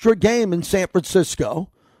extra game in San Francisco,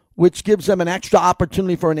 which gives them an extra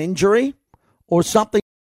opportunity for an injury. or something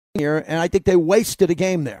here, and I think they wasted a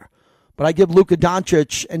game there. But I give Luka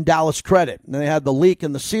Doncic and Dallas credit. And they had the leak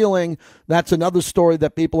in the ceiling. That's another story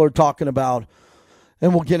that people are talking about,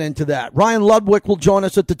 and we'll get into that. Ryan Ludwig will join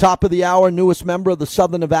us at the top of the hour, newest member of the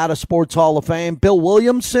Southern Nevada Sports Hall of Fame. Bill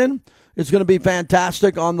Williamson is going to be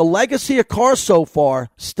fantastic on the legacy of Carr so far,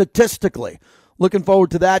 statistically. Looking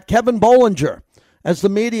forward to that. Kevin Bollinger, as the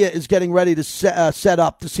media is getting ready to set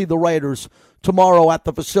up to see the Raiders tomorrow at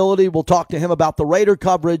the facility. We'll talk to him about the Raider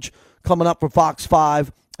coverage coming up for Fox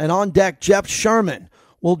 5. And on deck, Jeff Sherman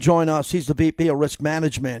will join us. He's the VP of Risk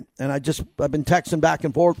Management, and I've been texting back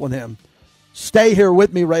and forth with him. Stay here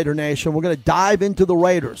with me, Raider Nation. We're going to dive into the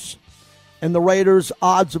Raiders and the Raiders'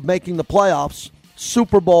 odds of making the playoffs,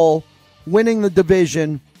 Super Bowl, winning the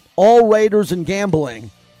division, all Raiders and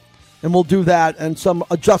gambling. And we'll do that and some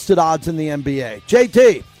adjusted odds in the NBA.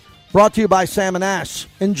 JT, brought to you by Sam & Ash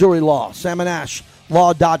Injury Law.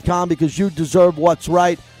 SamandAshLaw.com, because you deserve what's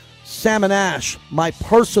right. Sam & Ash, my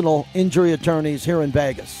personal injury attorneys here in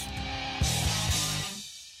Vegas.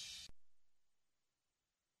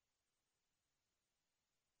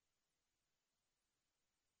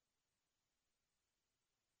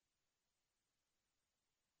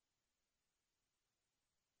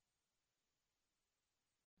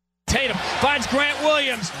 Tatum finds Grant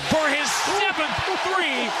Williams for his 7th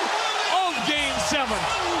three of Game 7.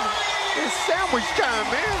 It's sandwich time,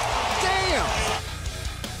 man. Damn.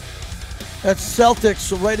 That's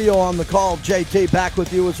Celtics Radio on the call. JT back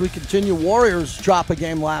with you as we continue. Warriors drop a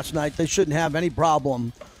game last night. They shouldn't have any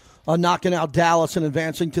problem knocking out Dallas and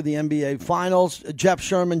advancing to the NBA Finals. Jeff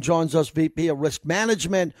Sherman joins us, VP of Risk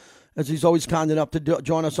Management, as he's always kind enough to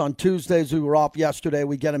join us on Tuesdays. We were off yesterday.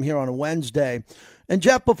 We get him here on a Wednesday. And,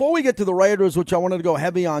 Jeff, before we get to the Raiders, which I wanted to go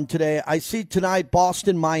heavy on today, I see tonight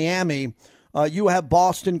Boston, Miami. You have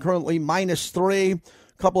Boston currently -3.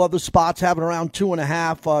 A couple other spots having around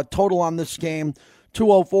 2.5. Total on this game,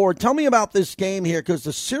 204. Tell me about this game here, because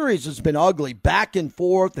the series has been ugly, back and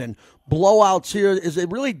forth and blowouts here. Is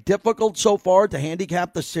it really difficult so far to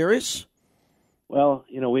handicap the series? Well,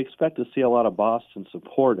 we expect to see a lot of Boston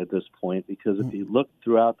support at this point, because if you look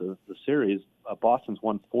throughout the series, Boston's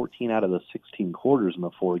won 14 out of the 16 quarters in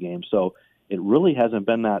the 4 games. So it really hasn't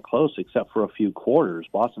been that close except for a few quarters.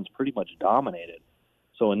 Boston's pretty much dominated.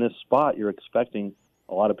 So in this spot, you're expecting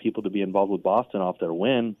a lot of people to be involved with Boston off their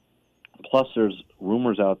win. Plus, there's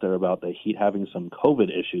rumors out there about the Heat having some COVID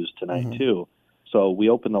issues tonight, too. So we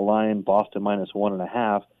opened the line Boston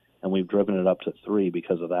 -1.5, and we've driven it up to 3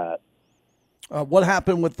 because of that. What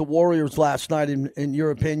happened with the Warriors last night, in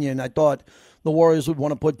your opinion? I thought the Warriors would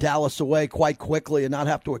want to put Dallas away quite quickly and not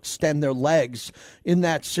have to extend their legs in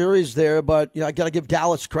that series there. But I got to give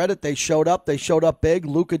Dallas credit. They showed up. They showed up big.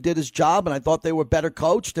 Luka did his job, and I thought they were better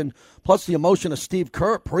coached. And plus the emotion of Steve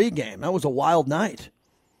Kerr pregame. That was a wild night.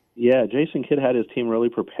 Yeah, Jason Kidd had his team really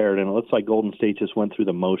prepared, and it looks like Golden State just went through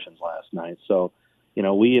the motions last night. So,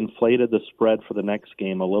 we inflated the spread for the next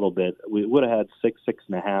game a little bit. We would have had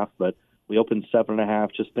 6.5, but we opened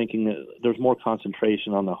 7.5, just thinking that there's more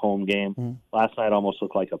concentration on the home game. Last night almost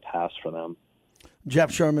looked like a pass for them.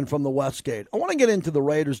 Jeff Sherman from the Westgate. I want to get into the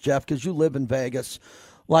Raiders, Jeff, because you live in Vegas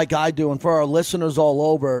like I do, and for our listeners all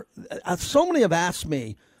over, so many have asked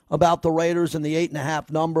me about the Raiders and the 8.5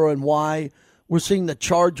 number and why we're seeing the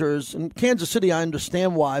Chargers. And Kansas City, I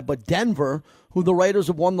understand why, but Denver, who the Raiders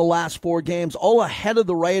have won the last 4 games, all ahead of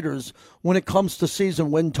the Raiders when it comes to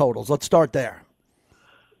season win totals. Let's start there.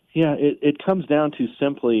 Yeah, it comes down to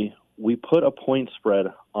simply we put a point spread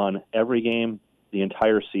on every game the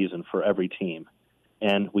entire season for every team.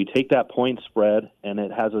 And we take that point spread, and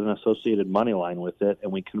it has an associated money line with it,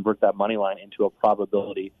 and we convert that money line into a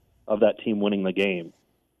probability of that team winning the game.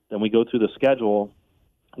 Then we go through the schedule,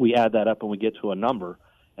 we add that up, and we get to a number.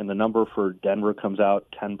 And the number for Denver comes out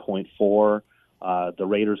 10.4. The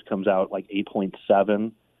Raiders comes out like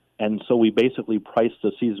 8.7. And so we basically price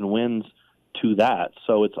the season wins to that.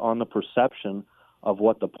 So it's on the perception of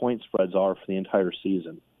what the point spreads are for the entire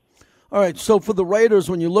season. All right, so for the Raiders,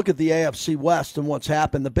 when you look at the AFC West and what's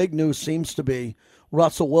happened, the big news seems to be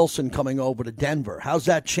Russell Wilson coming over to Denver. How's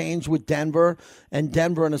that changed with Denver and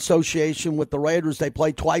Denver in association with the Raiders? They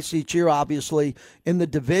play twice each year, obviously, in the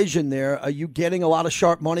division there. Are you getting a lot of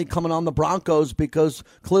sharp money coming on the Broncos because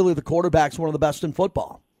clearly the quarterback's one of the best in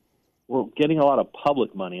football? We're getting a lot of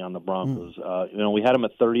public money on the Broncos. We had them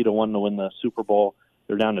at 30-1 to win the Super Bowl.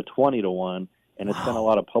 They're down to 20-1, and it's been a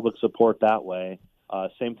lot of public support that way.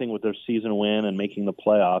 Same thing with their season win and making the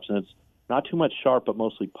playoffs. And it's not too much sharp, but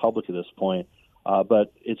mostly public at this point.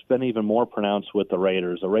 But it's been even more pronounced with the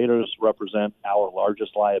Raiders. The Raiders represent our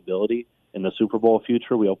largest liability in the Super Bowl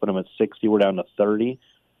future. We opened them at 60. We're down to 30.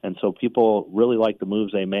 And so people really like the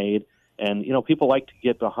moves they made. And, people like to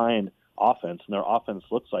get behind offense, and their offense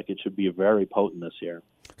looks like it should be very potent this year.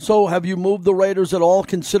 So have you moved the Raiders at all,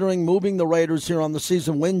 considering moving the Raiders here on the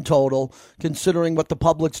season win total, considering what the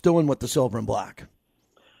public's doing with the Silver and Black?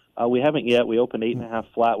 We haven't yet. We opened 8.5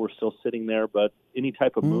 flat. We're still sitting there, but any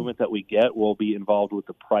type of movement that we get will be involved with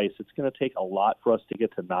the price. It's going to take a lot for us to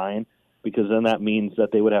get to 9, because then that means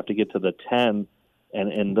that they would have to get to the 10,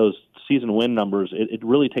 and those season win numbers, it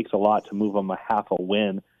really takes a lot to move them a half a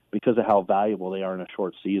win because of how valuable they are in a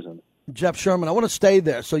short season. Jeff Sherman, I want to stay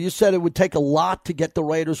there. So you said it would take a lot to get the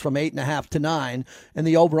Raiders from 8.5 to 9, and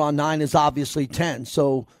the over on 9 is obviously 10.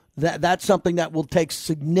 So that's something that will take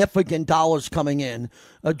significant dollars coming in,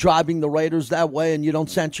 driving the Raiders that way, and you don't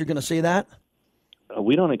sense you're going to see that?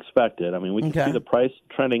 We don't expect it. I mean, we can see the price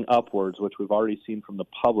trending upwards, which we've already seen from the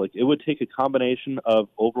public. It would take a combination of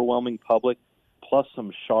overwhelming public plus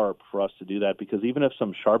some sharp for us to do that, because even if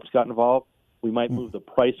some sharps got involved, we might move the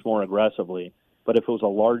price more aggressively. But if it was a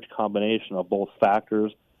large combination of both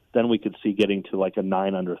factors, then we could see getting to like a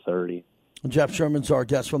 9 under 30. Jeff Sherman's our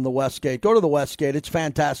guest from the Westgate. Go to the Westgate. It's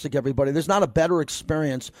fantastic, everybody. There's not a better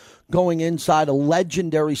experience going inside a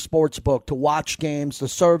legendary sports book to watch games. The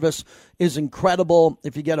service is incredible.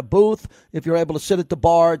 If you get a booth, if you're able to sit at the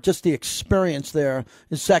bar, just the experience there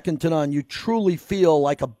is second to none. You truly feel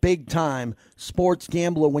like a big-time sports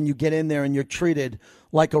gambler when you get in there and you're treated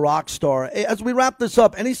like a rock star. As we wrap this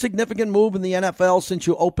up, any significant move in the NFL since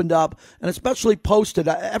you opened up, and especially posted?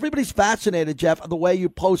 Everybody's fascinated, Jeff, the way you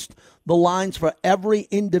post the lines for every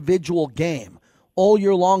individual game all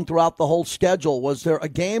year long throughout the whole schedule. Was there a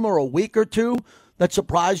game or a week or two that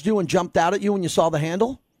surprised you and jumped out at you when you saw the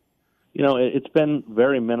handle? It's been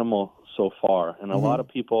very minimal so far, and a lot of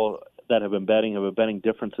people that have been betting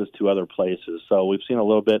differences to other places. So we've seen a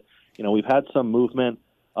little bit. We've had some movement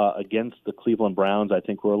against the Cleveland Browns. I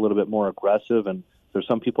think we're a little bit more aggressive, and there's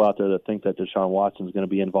some people out there that think that Deshaun Watson is going to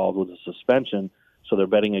be involved with a suspension, so they're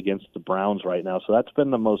betting against the Browns right now. So that's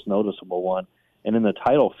been the most noticeable one. And in the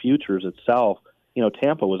title futures itself,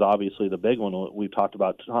 Tampa was obviously the big one. We've talked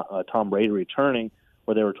about Tom Brady returning,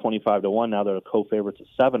 where they were 25-1. Now they're co-favorites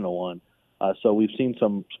at 7-1. So we've seen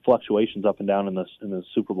some fluctuations up and down in the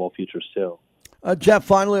Super Bowl futures too. Jeff,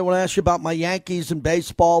 finally, I want to ask you about my Yankees in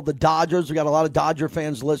baseball, the Dodgers. We got a lot of Dodger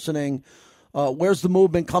fans listening. Where's the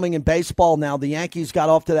movement coming in baseball now? The Yankees got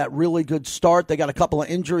off to that really good start. They got a couple of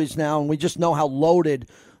injuries now, and we just know how loaded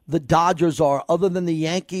the Dodgers are. Other than the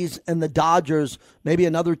Yankees and the Dodgers, maybe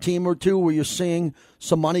another team or two where you're seeing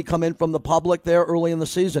some money come in from the public there early in the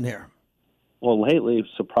season here. Well, lately,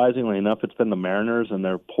 surprisingly enough, it's been the Mariners and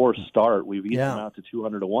their poor start. We've eaten them out to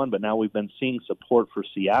 200-1, but now we've been seeing support for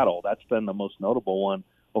Seattle. That's been the most notable one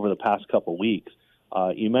over the past couple weeks.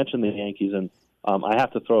 You mentioned the Yankees, and I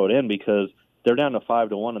have to throw it in because they're down to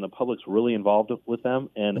 5-1, and the public's really involved with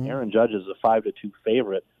them. And Aaron Judge is a 5-2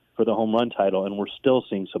 favorite for the home run title, and we're still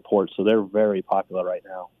seeing support. So they're very popular right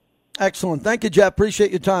now. Excellent. Thank you, Jeff.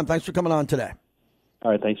 Appreciate your time. Thanks for coming on today. All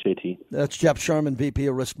right, thanks, JT. That's Jeff Sherman, VP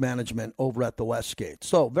of Risk Management over at the Westgate.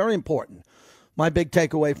 So, very important. My big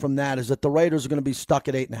takeaway from that is that the Raiders are going to be stuck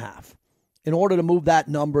at 8.5. In order to move that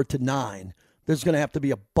number to 9, there's going to have to be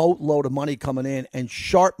a boatload of money coming in and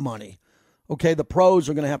sharp money. Okay, the pros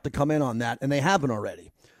are going to have to come in on that, and they haven't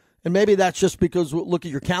already. And maybe that's just because, look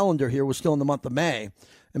at your calendar here, we're still in the month of May,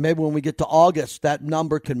 and maybe when we get to August, that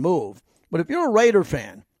number can move. But if you're a Raider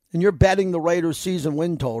fan and you're betting the Raiders' season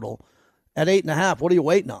win total at 8.5, what are you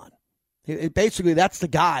waiting on? Basically, that's the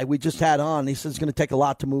guy we just had on. He says it's going to take a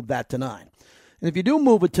lot to move that to 9. And if you do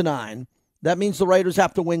move it to 9, that means the Raiders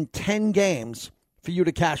have to win 10 games for you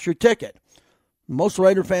to cash your ticket. Most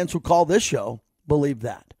Raider fans who call this show believe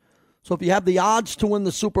that. So if you have the odds to win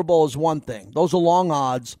the Super Bowl is one thing. Those are long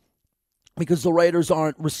odds because the Raiders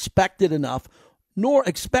aren't respected enough nor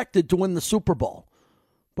expected to win the Super Bowl.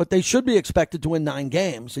 But they should be expected to win 9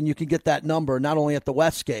 games, and you can get that number not only at the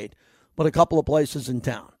Westgate, but a couple of places in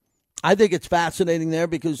town. I think it's fascinating there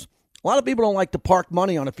because a lot of people don't like to park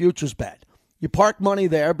money on a futures bet. You park money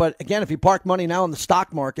there, but again, if you park money now in the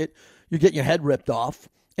stock market, you're getting your head ripped off.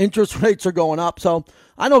 Interest rates are going up. So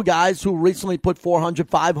I know guys who recently put 400,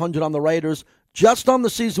 500 on the Raiders just on the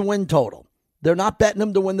season win total. They're not betting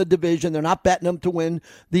them to win the division. They're not betting them to win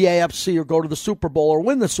the AFC or go to the Super Bowl or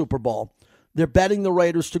win the Super Bowl. They're betting the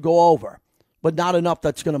Raiders to go over, but not enough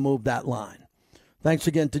that's going to move that line. Thanks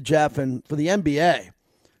again to Jeff. And for the NBA,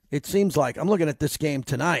 it seems like, I'm looking at this game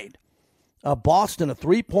tonight, Boston, a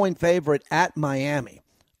 3-point favorite at Miami.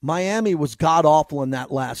 Miami was god-awful in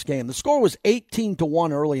that last game. The score was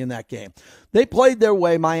 18-1 early in that game. They played their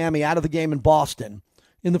way, Miami, out of the game in Boston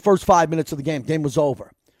in the first 5 minutes of the game. Game was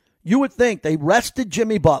over. You would think they rested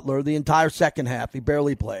Jimmy Butler the entire second half. He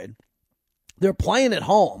barely played. They're playing at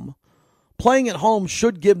home. Playing at home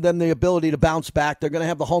should give them the ability to bounce back. They're going to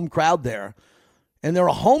have the home crowd there. And they're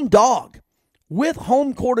a home dog with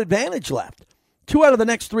home court advantage left. 2 out of the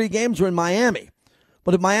next 3 games are in Miami.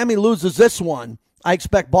 But if Miami loses this one, I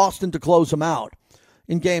expect Boston to close them out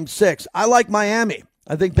in Game 6. I like Miami.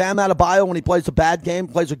 I think Bam Adebayo, when he plays a bad game,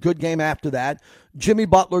 plays a good game after that. Jimmy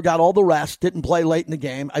Butler got all the rest, didn't play late in the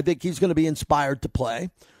game. I think he's going to be inspired to play.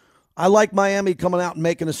 I like Miami coming out and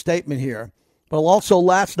making a statement here. But also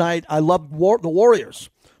last night, I loved the Warriors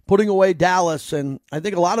putting away Dallas, and I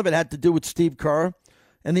think a lot of it had to do with Steve Kerr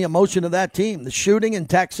and the emotion of that team. The shooting in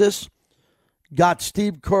Texas got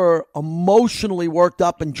Steve Kerr emotionally worked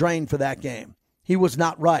up and drained for that game. He was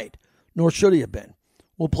not right, nor should he have been.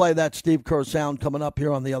 We'll play that Steve Kerr sound coming up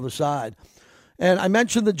here on the other side. And I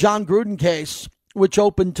mentioned the John Gruden case, which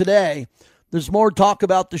opened today. There's more talk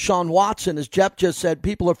about Deshaun Watson. As Jeff just said,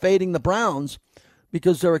 people are fading the Browns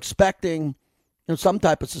because they're expecting some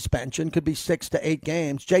type of suspension. Could be 6 to 8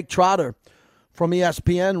 games. Jake Trotter from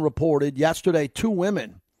ESPN reported yesterday 2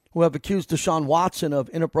 women who have accused Deshaun Watson of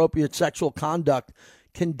inappropriate sexual conduct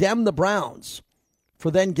condemned the Browns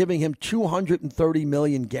for then giving him $230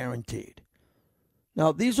 million guaranteed.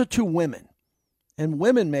 Now, these are 2 women, and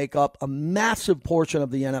women make up a massive portion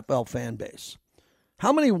of the NFL fan base.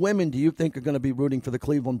 How many women do you think are going to be rooting for the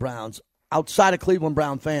Cleveland Browns outside of Cleveland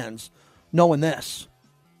Brown fans knowing this?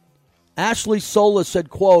 Ashley Solis said,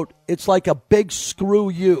 quote, "It's like a big screw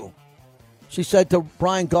you." She said to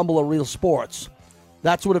Brian Gumbel of Real Sports,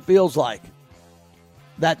 that's what it feels like,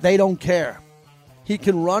 that they don't care. He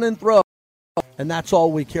can run and throw, and that's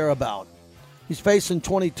all we care about. He's facing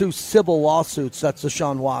 22 civil lawsuits. That's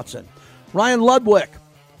Deshaun Watson. Ryan Ludwig,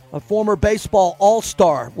 a former baseball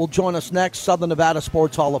all-star, will join us next. Southern Nevada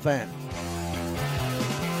Sports Hall of Fame.